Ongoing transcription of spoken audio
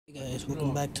Hey guys,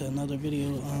 welcome back to another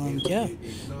video.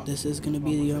 This is gonna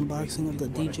be the unboxing of the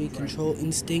Djcontrol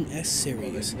Instinct S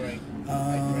series.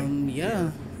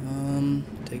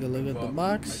 Take a look at the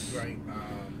box,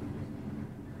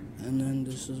 and then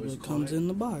this is what comes in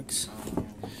the box.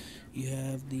 You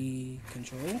have the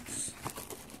controls.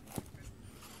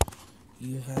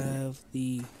 You have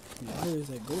the wires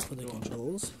that go for the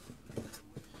controls.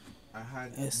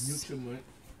 S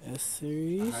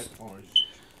series.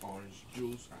 Orange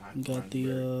juice. You got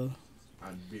the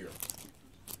beer.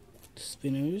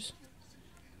 spinners,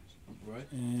 Right?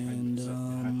 and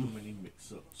too many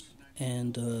mix-ups.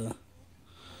 and That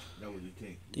was the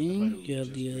thing. thing. You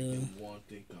have the one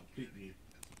thing completely.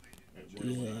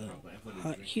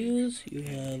 hot hues. You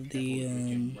have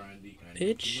the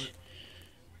pitch,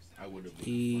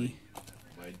 the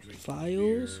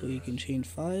files, so you can change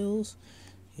files.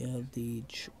 You have the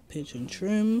pitch and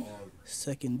trim,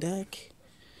 second deck,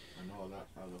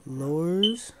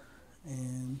 lowers,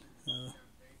 and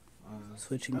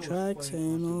switching tracks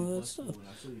and all that stuff.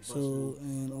 So,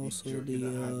 and also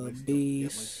the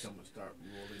bass.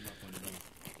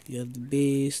 You have the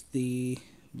bass, the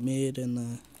mid, and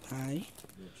the high.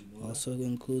 Also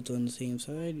includes on the same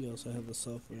side. You also have the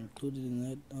software included in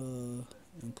that.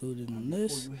 Included in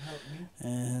this,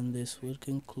 and this would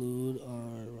conclude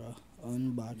our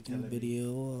unboxing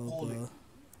video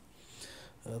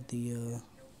of the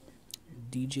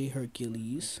DJ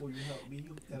Hercules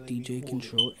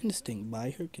Djcontrol Instinct by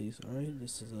Hercules. Alright,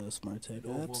 this is a Smart Tech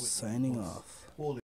Apps signing off.